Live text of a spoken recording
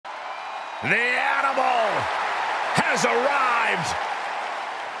The animal has arrived.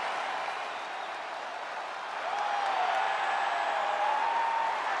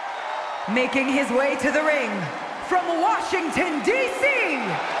 Making his way to the ring from Washington, D.C.,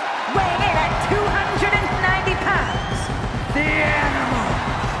 weighing in at 290 pounds, the animal,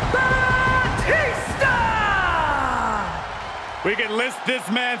 Batista! We can list this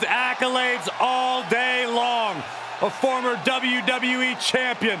man's accolades all day long. A former WWE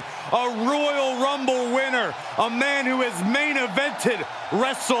champion, a Royal Rumble winner, a man who has main evented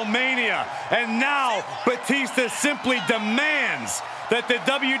WrestleMania, and now Batista simply demands that the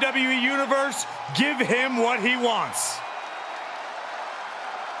WWE Universe give him what he wants.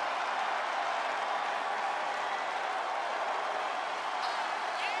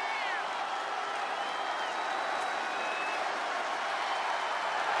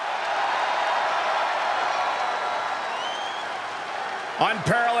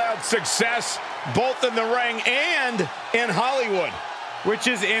 Unparalleled success, both in the ring and in Hollywood. Which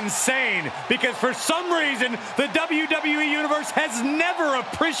is insane, because for some reason, the WWE Universe has never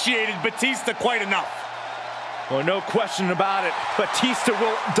appreciated Batista quite enough. Well, no question about it. Batista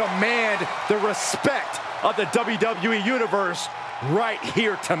will demand the respect of the WWE Universe right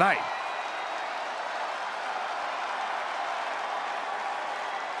here tonight.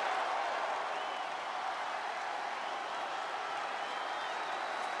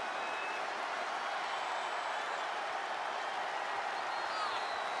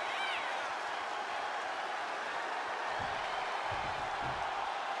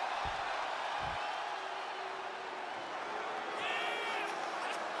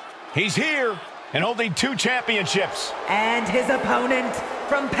 He's here and holding 2 championships. And his opponent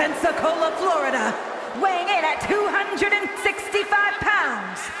from Pensacola, Florida, weighing in at 265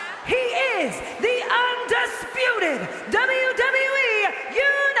 pounds, he is the undisputed WWE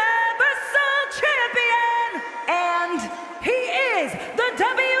Universal Champion, and he is the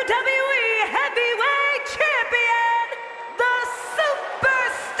WWE Heavyweight Champion, the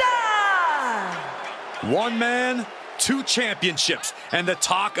Superstar! One man, 2 championships, and the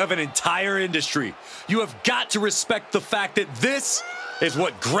talk of an entire industry. You have got to respect the fact that this is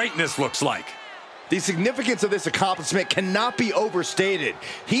what greatness looks like. The significance of this accomplishment cannot be overstated.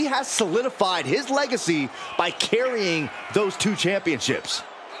 He has solidified his legacy by carrying those 2 championships.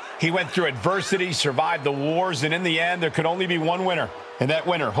 He went through adversity, survived the wars, and in the end, there could only be one winner. And that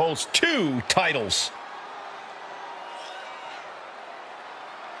winner holds 2 titles.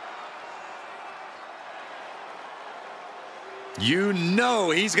 You know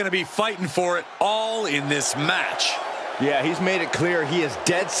he's going to be fighting for it all in this match. Yeah, he's made it clear he is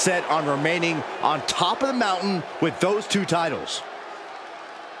dead set on remaining on top of the mountain with those 2 titles.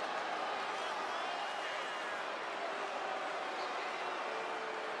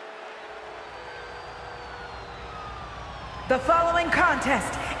 The following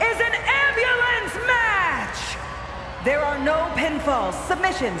contest is an ambulance match! There are no pinfalls,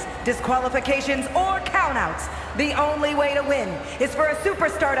 submissions, disqualifications, or countouts. The only way to win is for a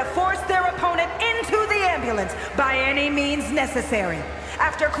superstar to force their opponent into the ambulance by any means necessary.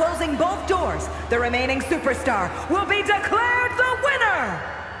 After closing both doors, the remaining superstar will be declared the winner!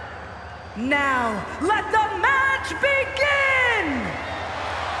 Now, let the match begin!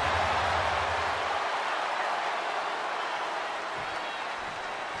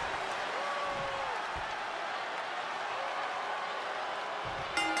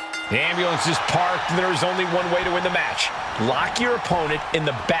 The ambulance is parked, and there is only one way to win the match. Lock your opponent in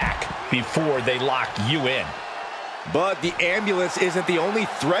the back before they lock you in. But the ambulance isn't the only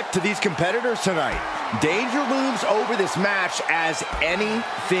threat to these competitors tonight. Danger looms over this match as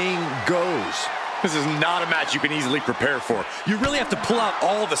anything goes. This is not a match you can easily prepare for. You really have to pull out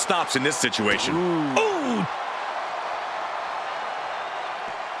all the stops in this situation. Ooh!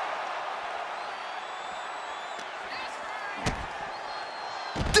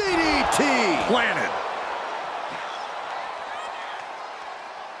 DDT! Planted.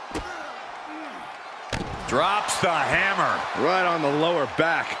 Drops the hammer. Right on the lower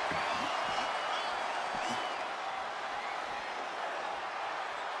back.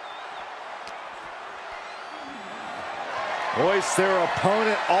 Hoist their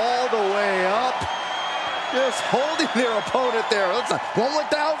opponent all the way up. Just holding their opponent there. That's a 1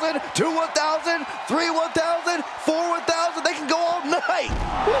 1,000, 2 1,000, 3 1,000, 4 1,000. They can go all night.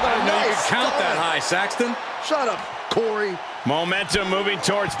 Well, I know you count that high, Saxton. Shut up, Corey. Momentum moving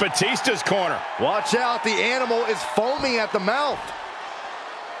towards Batista's corner. Watch out, the animal is foaming at the mouth.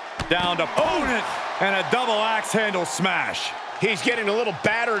 Down to opponent and a double axe handle smash. He's getting a little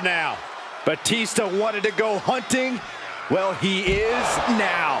battered now. Batista wanted to go hunting. Well, he is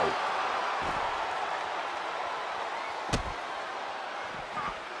now.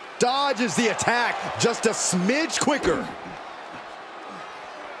 dodges the attack just a smidge quicker.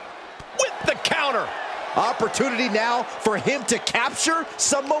 With the counter. Opportunity now for him to capture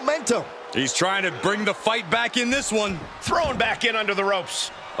some momentum. He's trying to bring the fight back in this one. Thrown back in under the ropes.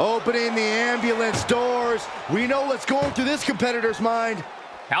 Opening the ambulance doors. We know what's going through this competitor's mind.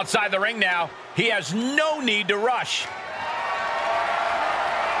 Outside the ring now. He has no need to rush.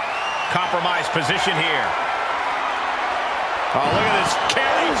 Compromised position here. Oh, look at this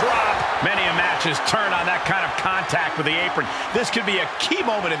carry drop. Many a match has turned on that kind of contact with the apron. This could be a key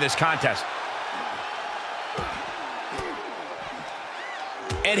moment in this contest.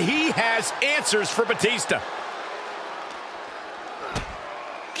 And he has answers for Batista.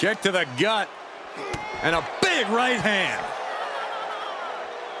 Kick to the gut. And a big right hand.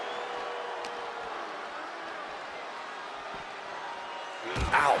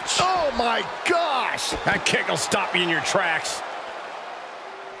 Ouch. Oh my gosh! That kick will stop you in your tracks.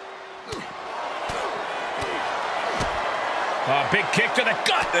 A big kick to the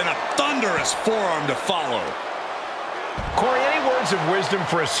gut. And a thunderous forearm to follow. Corey, any words of wisdom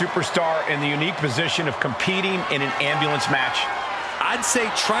for a superstar in the unique position of competing in an ambulance match? I'd say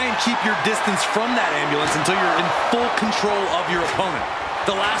try and keep your distance from that ambulance until you're in full control of your opponent.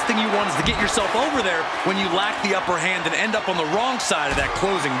 The last thing you want is to get yourself over there when you lack the upper hand and end up on the wrong side of that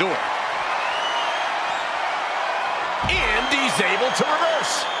closing door. And he's able to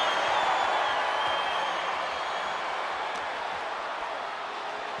reverse.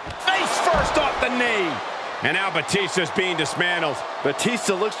 Face first off the knee. And now Batista's being dismantled.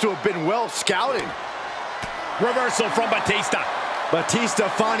 Batista looks to have been well scouted. Reversal from Batista. Batista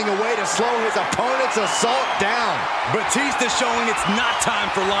finding a way to slow his opponent's assault down. Batista showing it's not time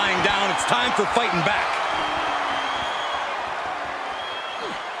for lying down, it's time for fighting back.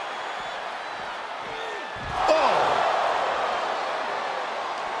 Oh!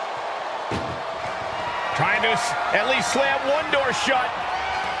 Trying to at least slam one door shut.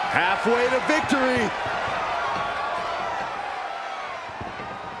 Halfway to victory.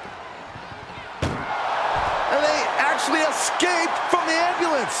 Escaped from the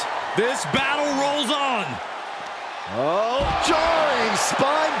ambulance. This battle rolls on. Oh, jarring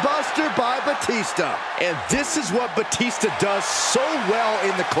spine buster by Batista. And this is what Batista does so well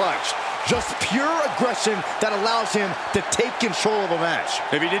in the clutch. Just pure aggression that allows him to take control of a match.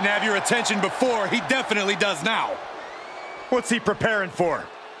 If he didn't have your attention before, he definitely does now. What's he preparing for?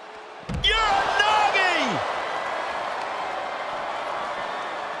 You're a doggy!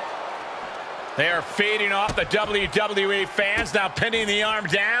 They are feeding off the WWE fans, now pinning the arm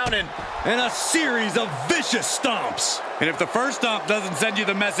down and a series of vicious stomps. And if the first stomp doesn't send you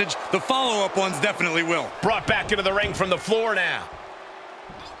the message, the follow-up ones definitely will. Brought back into the ring from the floor now.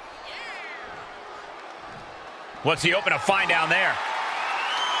 What's he hoping to find down there?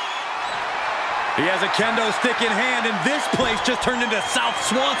 He has a kendo stick in hand, and this place just turned into South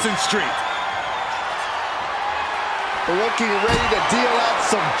Swanson Street. Looking ready to deal out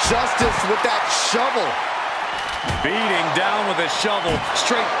some justice with that shovel. Beating down with a shovel,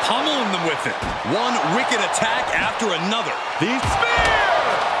 straight pummeling them with it. One wicked attack after another. The spear!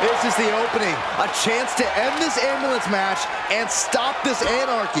 This is the opening. A chance to end this ambulance match and stop this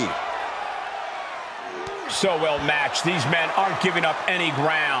anarchy. So well matched. These men aren't giving up any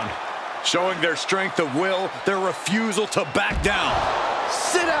ground. Showing their strength of will, their refusal to back down.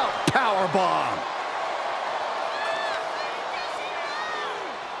 Sit out powerbomb.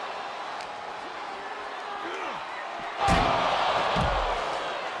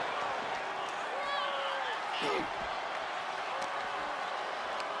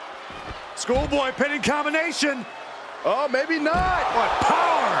 Schoolboy pinning combination. Oh, maybe not. What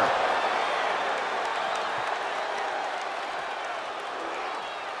power!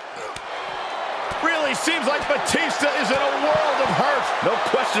 Really seems like Batista is in a world of hurt. No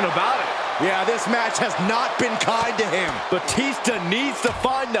question about it. Yeah, this match has not been kind to him. Batista needs to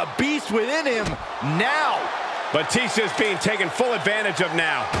find the beast within him now. Batista is being taken full advantage of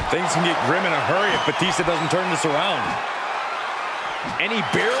now. Things can get grim in a hurry if Batista doesn't turn this around. And he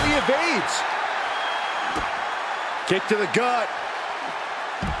barely evades. Kick to the gut.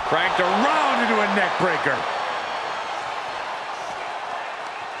 Cranked around into a neck breaker.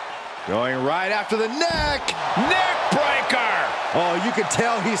 Going right after the neck. Neck breaker. Oh, you can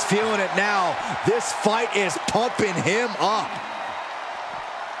tell he's feeling it now. This fight is pumping him up.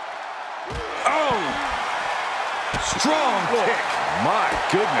 Oh! Strong kick. My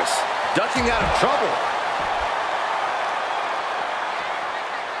goodness. Ducking out of trouble.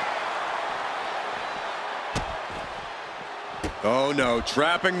 Oh no,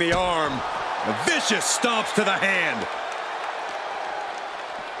 trapping the arm. Vicious stomps to the hand.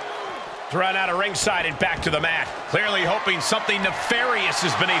 Thrown out of ringside and back to the mat. Clearly hoping something nefarious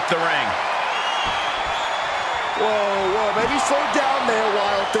is beneath the ring. Whoa, whoa, maybe slow down there,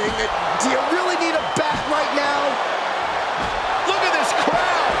 Wild Thing. Do you really need a bat right now? Look at this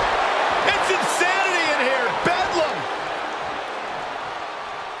crowd. It's insanity in here. Bedlam.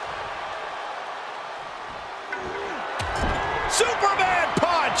 Superman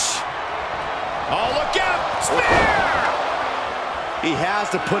punch. Oh, look out. Spear. He has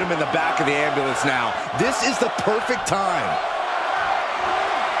to put him in the back of the ambulance now. This is the perfect time.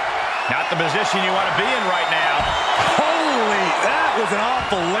 Not the position you want to be in right now. Holy, that was an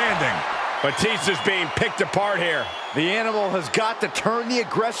awful landing. Batista's being picked apart here. The animal has got to turn the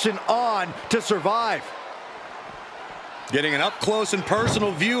aggression on to survive. Getting an up-close and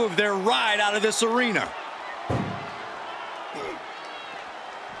personal view of their ride out of this arena.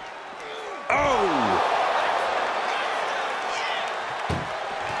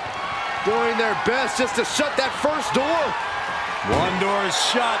 Doing their best just to shut that first door. One door is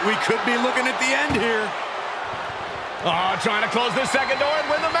shut. We could be looking at the end here. Oh, trying to close this second door and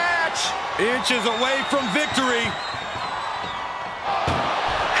win the match. Inches away from victory.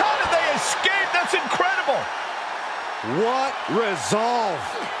 How did they escape? That's incredible. What resolve.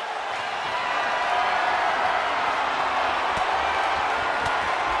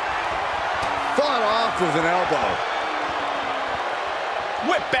 Fought off with an elbow.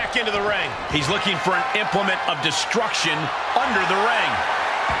 Whip back into the ring. He's looking for an implement of destruction under the ring.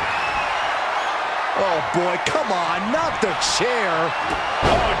 Oh, boy, come on, not the chair.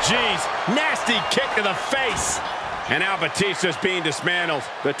 Oh, geez. Nasty kick to the face. And now Batista's being dismantled.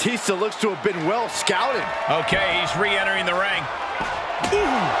 Batista looks to have been well scouted. Okay, he's re-entering the ring.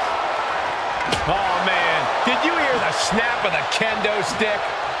 Ooh. Oh, man. Did you hear the snap of the kendo stick?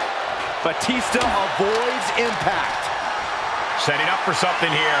 Batista avoids impact. Setting up for something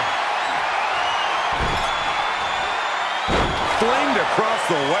here. Flinged across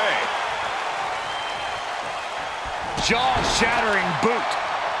the way. Jaw-shattering boot.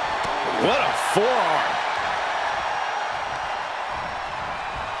 What a forearm.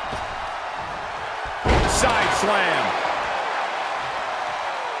 Side slam.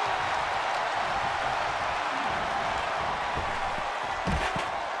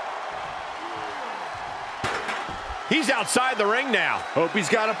 He's outside the ring now. Hope he's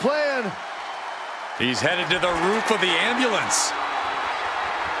got a plan. He's headed to the roof of the ambulance.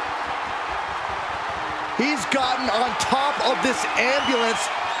 He's gotten on top of this ambulance.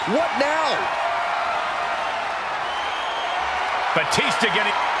 What now? Batista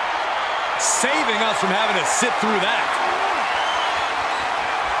getting... Saving us from having to sit through that.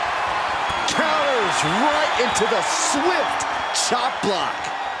 Counters right into the swift chop block.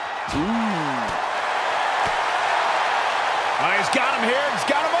 Ooh. Oh, he's got him here. He's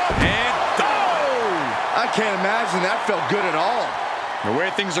got him up. And I can't imagine that felt good at all. the way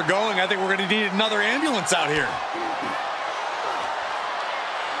things are going, I think we're going to need another ambulance out here.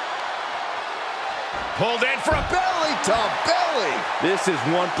 Pulled in for a belly to belly. This is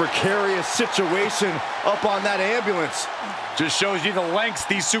one precarious situation up on that ambulance. Just shows you the lengths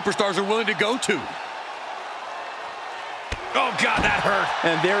these superstars are willing to go to. Oh, God, that hurt.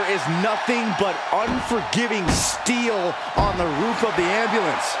 And there is nothing but unforgiving steel on the roof of the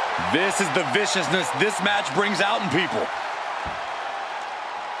ambulance. This is the viciousness this match brings out in people.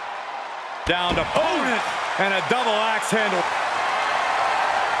 Down to opponent and a double axe handle.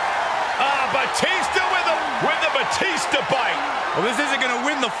 Batista with the Batista bite. Well, this isn't going to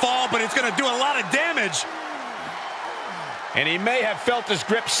win the fall, but it's going to do a lot of damage. And he may have felt his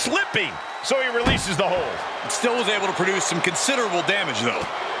grip slipping, so he releases the hold. Still was able to produce some considerable damage, though.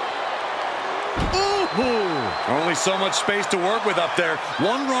 Ooh. Only so much space to work with up there.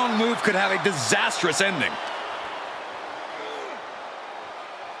 One wrong move could have a disastrous ending.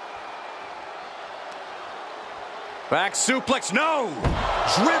 Back suplex, no!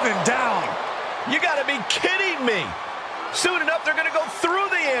 Driven down. You gotta be kidding me. Soon enough, they're gonna go through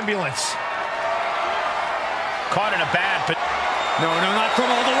the ambulance. Caught in a bad, but... No, not from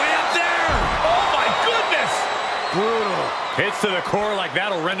all the way up there! Oh, my goodness! Brutal. Hits to the core like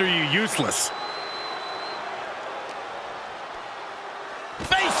that'll render you useless.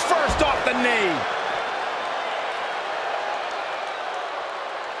 Face first off the knee.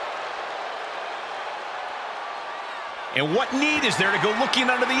 And what need is there to go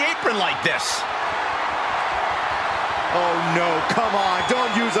looking under the apron like this? Oh, no, come on. Don't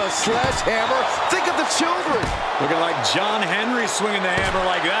use a sledgehammer. Think of the children. Looking like John Henry swinging the hammer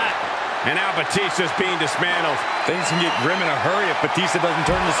like that. And now Batista's being dismantled. Things can get grim in a hurry if Batista doesn't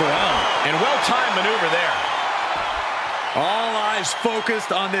turn this around. And well-timed maneuver there. All eyes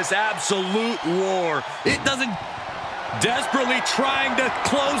focused on this absolute war. It doesn't... Desperately trying to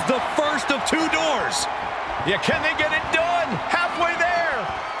close the first of two doors. Yeah, can they get it done? Halfway there.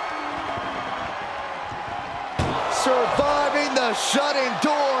 Surviving the shutting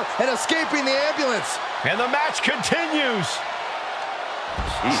door and escaping the ambulance. And the match continues.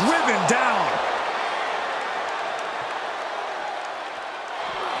 Driven down.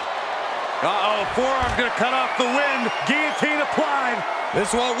 Uh-oh, forearm's gonna cut off the wind. Guillotine applied.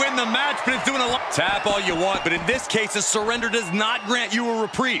 This won't win the match, but it's doing a lot. Tap all you want, but in this case, a surrender does not grant you a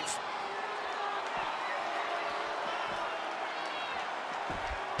reprieve.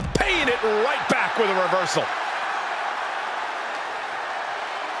 Paying it right back with a reversal.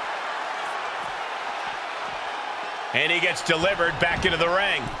 And he gets delivered back into the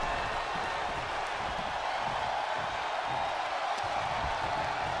ring.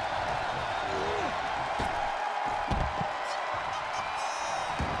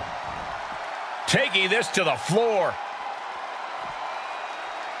 Taking this to the floor.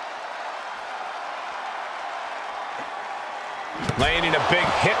 Landing a big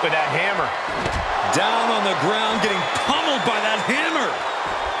hit with that hammer. Down on the ground, getting pummeled by that hammer.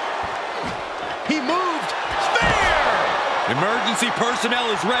 He moved. Spear! Emergency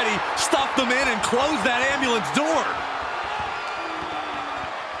personnel is ready. Stuff them in and close that ambulance door.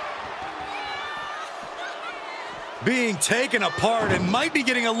 Being taken apart and might be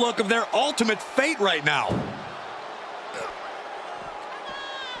getting a look of their ultimate fate right now.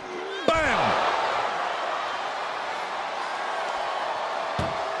 Bam!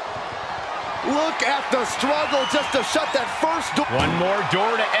 Look at the struggle just to shut that first door. One more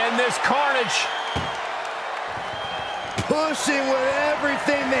door to end this carnage. Pushing with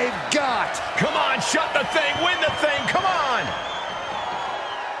everything they've got. Come on, shut the thing, win the thing, come on!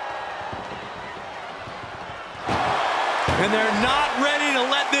 And they're not ready to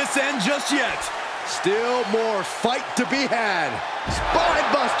let this end just yet. Still more fight to be had. Spine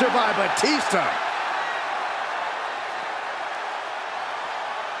buster by Batista.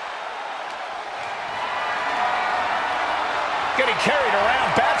 Getting carried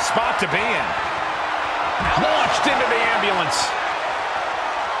around, bad spot to be in. Launched into the ambulance.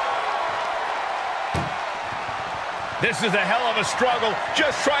 This is a hell of a struggle,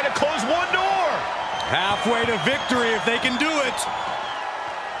 just trying to close one door. Halfway to victory if they can do it.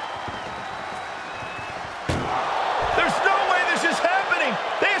 There's no way this is happening.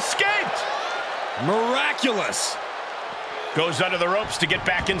 They escaped. Miraculous. Goes under the ropes to get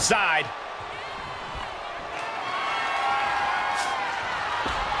back inside.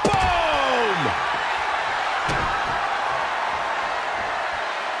 Boom!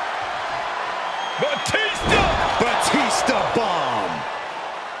 Batista bomb.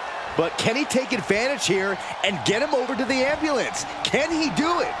 But can he take advantage here and get him over to the ambulance? Can he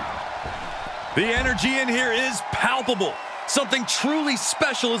do it? The energy in here is palpable. Something truly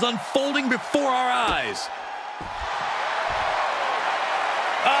special is unfolding before our eyes.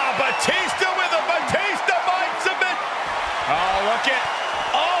 Batista with a Batista might submit. Oh, look at.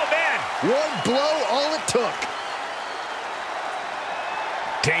 Oh, man. One blow, all it took.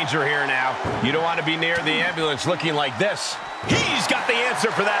 Danger here now. You don't want to be near the ambulance looking like this. He's got the answer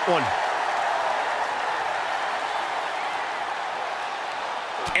for that one.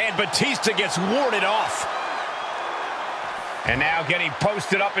 And Batista gets warded off. And now getting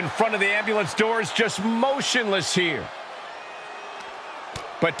posted up in front of the ambulance doors, just motionless here.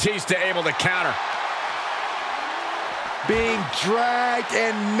 Batista able to counter. Being dragged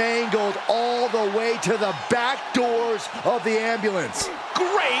and mangled all the way to the back doors of the ambulance.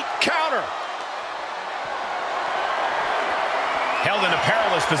 Great counter. Held in a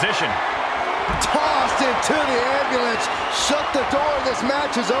perilous position. Tossed into the ambulance. Shut the door. This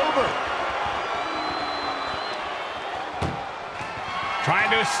match is over. Trying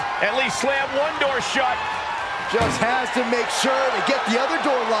to at least slam one door shut. Just has to make sure to get the other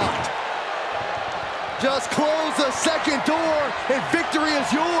door locked. Just close the second door and victory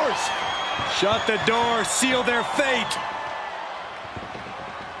is yours. Shut the door, seal their fate.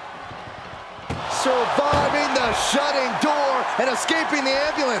 Surviving the shutting door and escaping the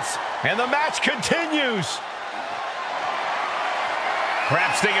ambulance. And the match continues.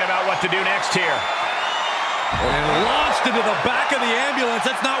 Perhaps thinking about what to do next here. And launched into the back of the ambulance.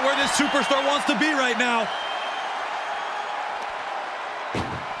 That's not where this superstar wants to be right now.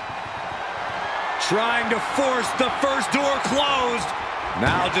 Trying to force the first door closed.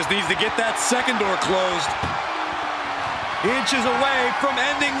 Now just needs to get that second door closed. Inches away from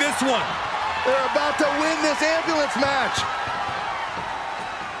ending this one. They're about to win this ambulance match.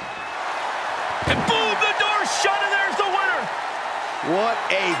 And boom, the door's shut, and there's the winner. What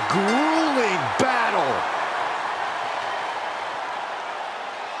a grueling battle.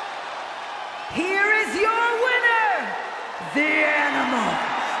 Here is your winner, the Animal,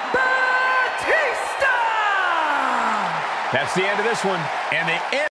 Batista! That's the end of this one, and the end.